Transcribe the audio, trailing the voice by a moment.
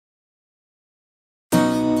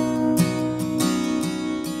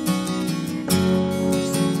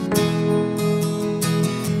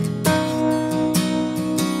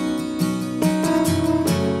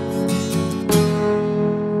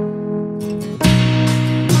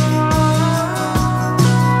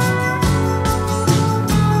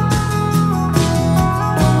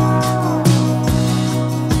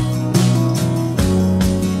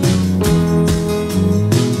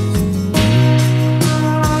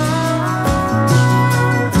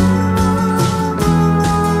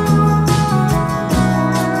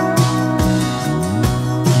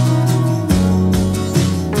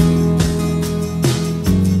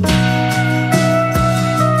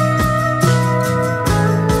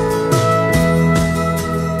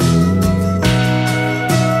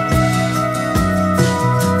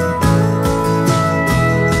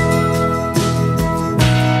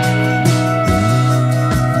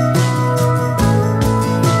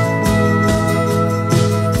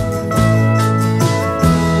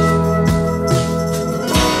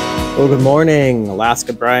Well, good morning,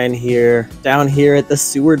 Alaska Brian here, down here at the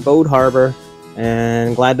Seward Boat Harbor,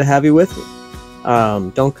 and glad to have you with me.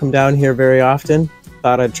 Don't come down here very often.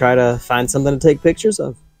 Thought I'd try to find something to take pictures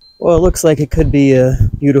of. Well, it looks like it could be a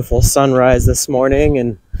beautiful sunrise this morning,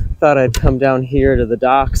 and thought I'd come down here to the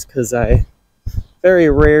docks because I very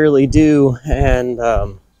rarely do, and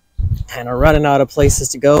kind of running out of places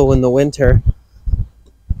to go in the winter.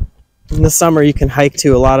 In the summer, you can hike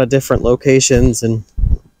to a lot of different locations, and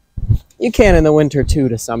you can in the winter too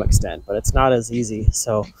to some extent, but it's not as easy.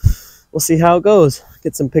 So we'll see how it goes.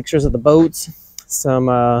 Get some pictures of the boats,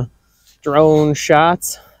 some drone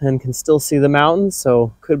shots, and can still see the mountains.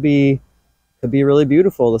 So could be really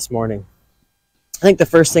beautiful this morning. I think the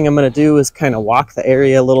first thing I'm going to do is kind of walk the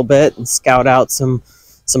area a little bit and scout out some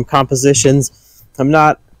compositions. I'm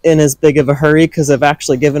not in as big of a hurry because I've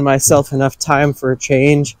actually given myself enough time for a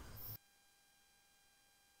change.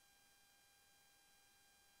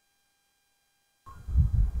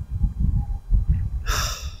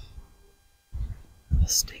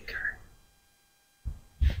 Stinker.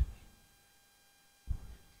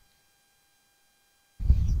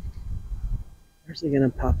 Where's he gonna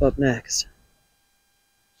pop up next?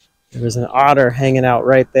 There was an otter hanging out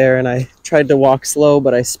right there, and I tried to walk slow,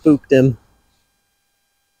 but I spooked him.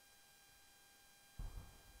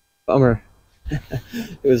 Bummer.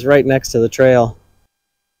 It was right next to the trail.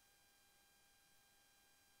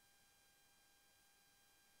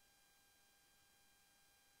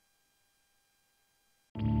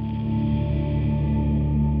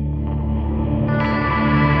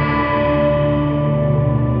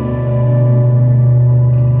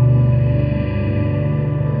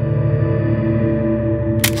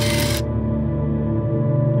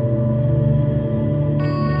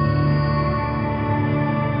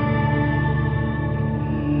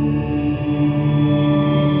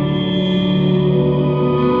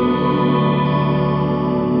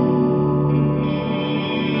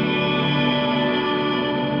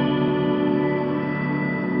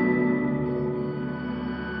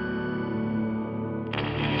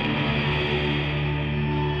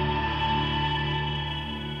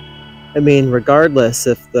 I mean, regardless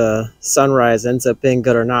if the sunrise ends up being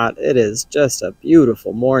good or not, it is just a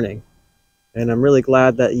beautiful morning. And I'm really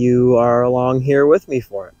glad that you are along here with me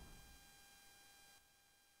for it.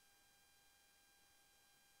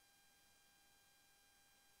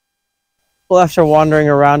 Well, after wandering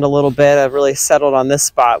around a little bit, I've really settled on this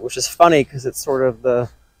spot, which is funny because it's sort of the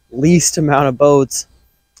least amount of boats.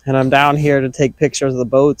 And I'm down here to take pictures of the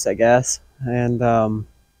boats, I guess. And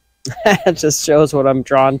it just shows what I'm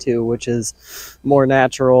drawn to, which is more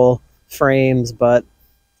natural frames, but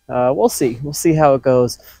we'll see. We'll see how it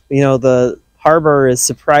goes. You know, the harbor is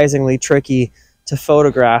surprisingly tricky to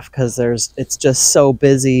photograph because it's just so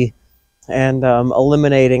busy, and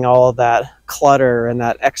eliminating all of that clutter and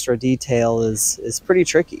that extra detail is pretty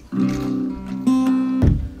tricky.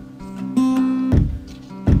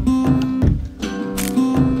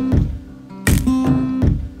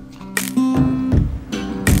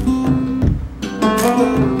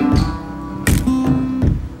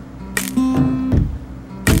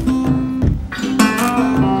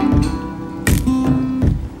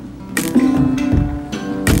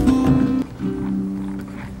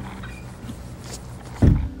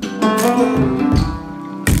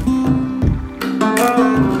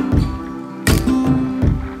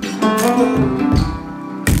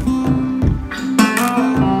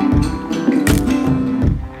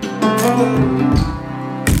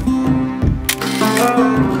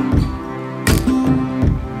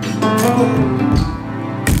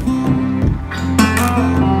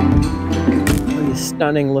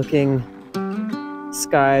 Stunning looking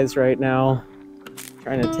skies right now.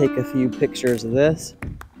 Trying to take a few pictures of this.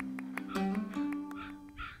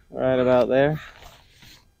 Right about there.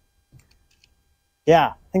 Yeah,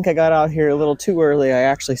 I think I got out here a little too early. I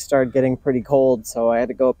actually started getting pretty cold, so I had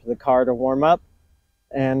to go up to the car to warm up.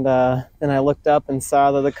 And then I looked up and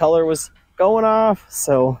saw that the color was going off.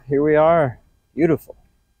 So here we are. Beautiful.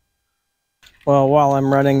 Well, while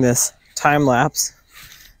I'm running this time lapse,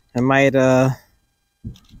 I might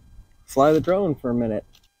fly the drone for a minute.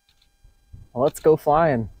 Well, let's go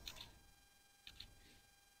flying.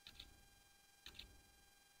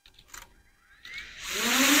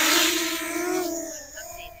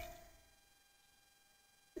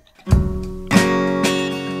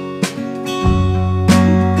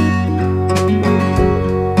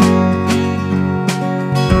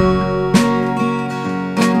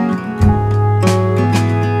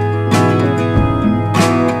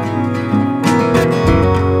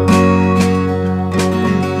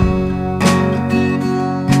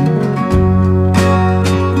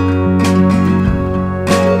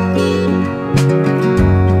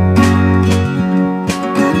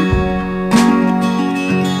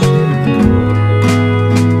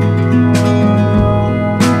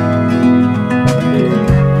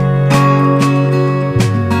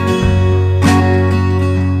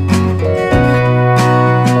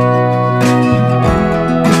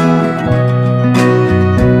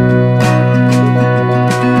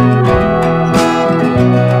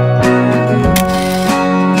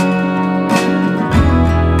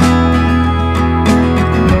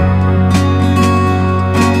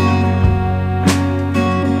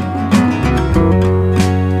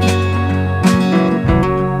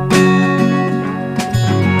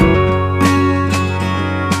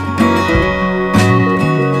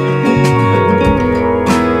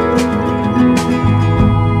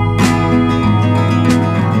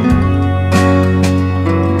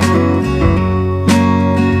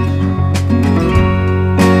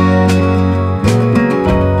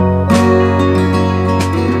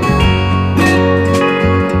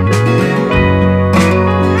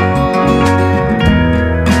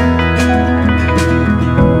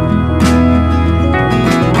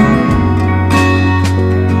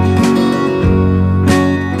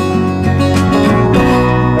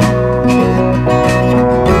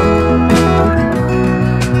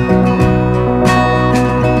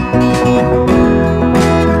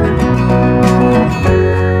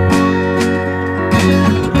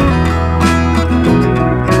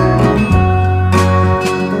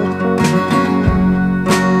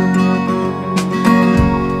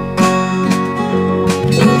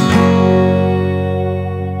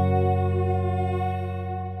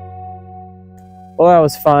 Well, that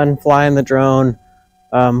was fun, flying the drone.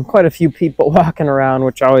 Quite a few people walking around,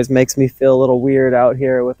 which always makes me feel a little weird out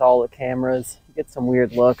here with all the cameras. You get some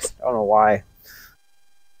weird looks. I don't know why.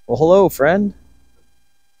 Well, hello, friend.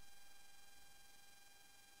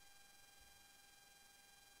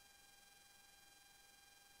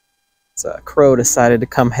 So, Crow decided to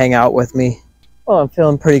come hang out with me. Well, I'm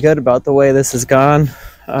feeling pretty good about the way this has gone.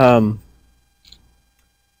 Definitely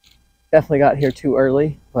got here too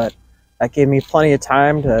early, but that gave me plenty of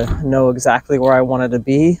time to know exactly where I wanted to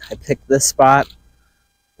be. I picked this spot,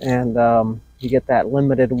 and you get that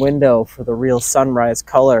limited window for the real sunrise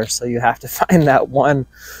color, so you have to find that one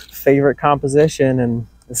favorite composition, and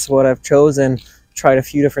this is what I've chosen. Tried a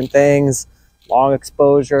few different things: long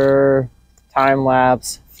exposure, time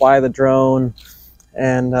lapse, fly the drone,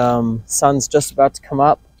 and sun's just about to come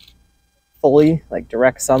up fully, like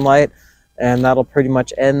direct sunlight, and that'll pretty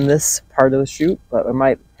much end this part of the shoot, but I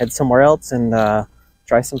might head somewhere else and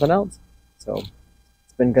try something else. So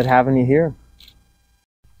it's been good having you here.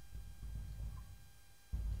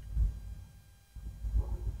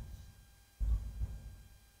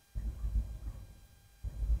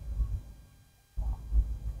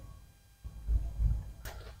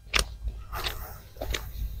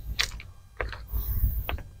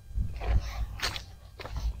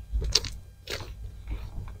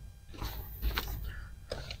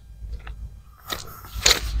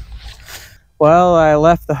 Well, I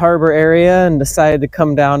left the harbor area and decided to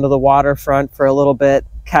come down to the waterfront for a little bit,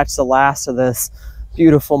 catch the last of this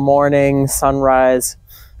beautiful morning sunrise.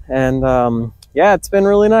 And yeah, it's been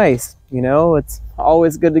really nice. You know, it's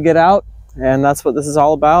always good to get out, and that's what this is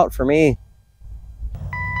all about for me.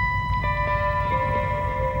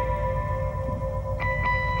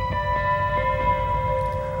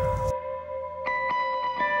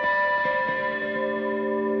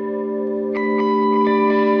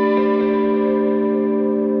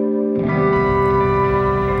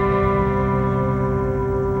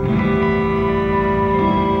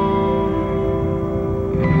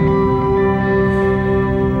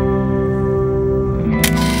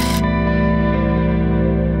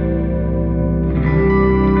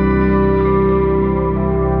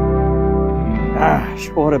 Gosh,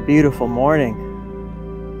 what a beautiful morning.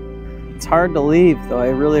 It's hard to leave, though I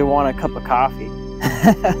really want a cup of coffee.